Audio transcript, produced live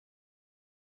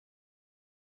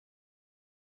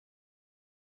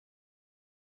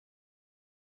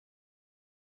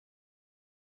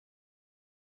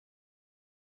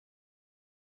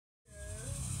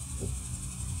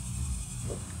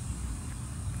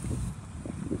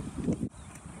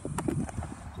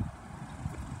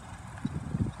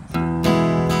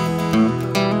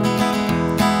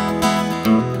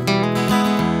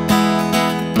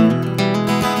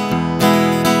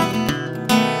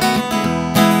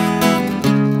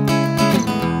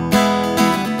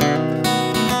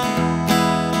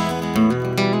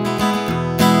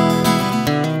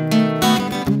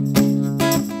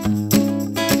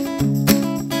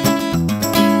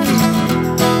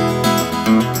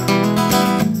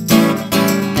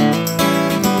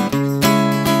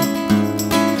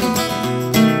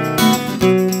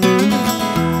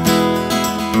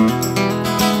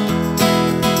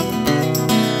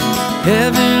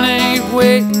Heaven ain't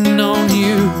waiting on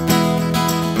you.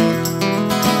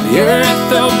 The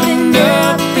earth opened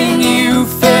up and you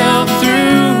fell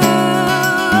through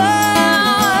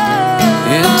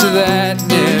into that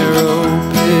narrow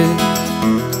pit.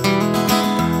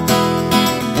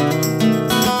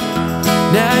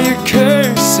 Now you're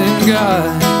cursing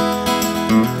God.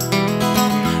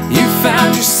 You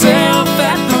found yourself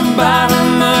at the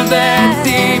bottom of that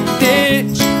deep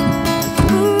ditch.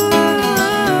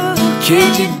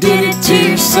 Kid, you did it to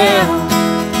yourself.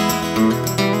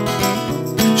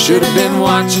 Should have been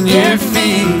watching your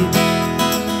feet.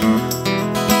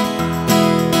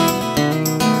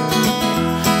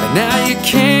 But now you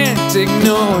can't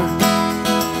ignore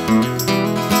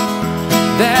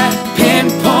that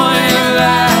pinpoint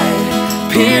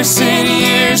light piercing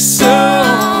your soul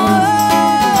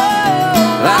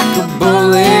like a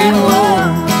bullet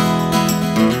wound.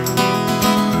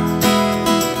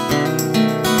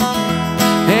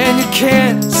 And you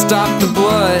can't stop the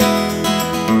blood.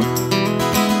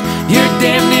 You're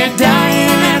damn near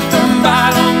dying at the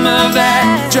bottom of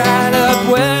that dried up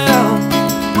well.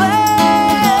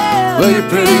 Well, you're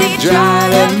pretty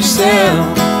dried up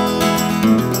yourself.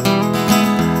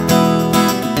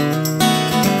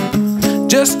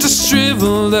 Just a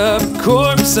shriveled up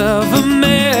corpse of a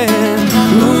man.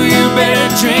 Ooh, you better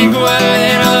drink what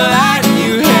little light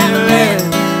you had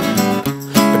left.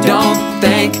 But don't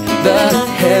thank the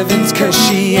heavens, 'cause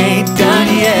she ain't done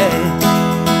yet.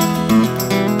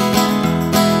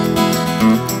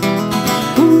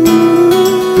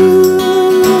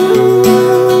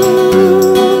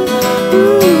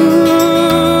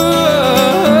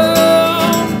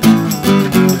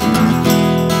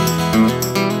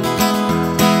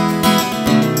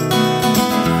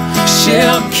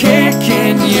 She'll kick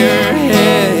in your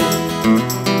head,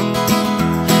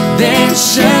 then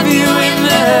shove you in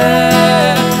the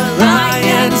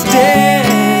lion's den,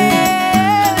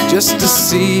 just to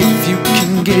see if you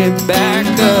can get back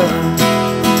up.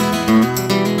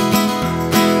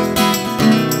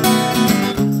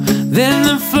 Then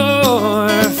the floor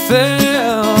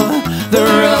fell, the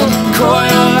rope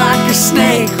coiled like a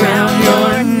snake round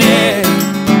your neck.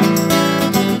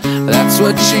 That's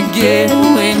what you get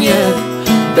when you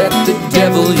bet the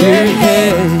devil your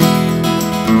head.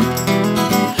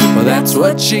 Well, that's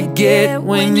what you get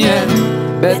when you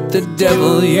bet the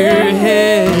devil your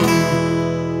head.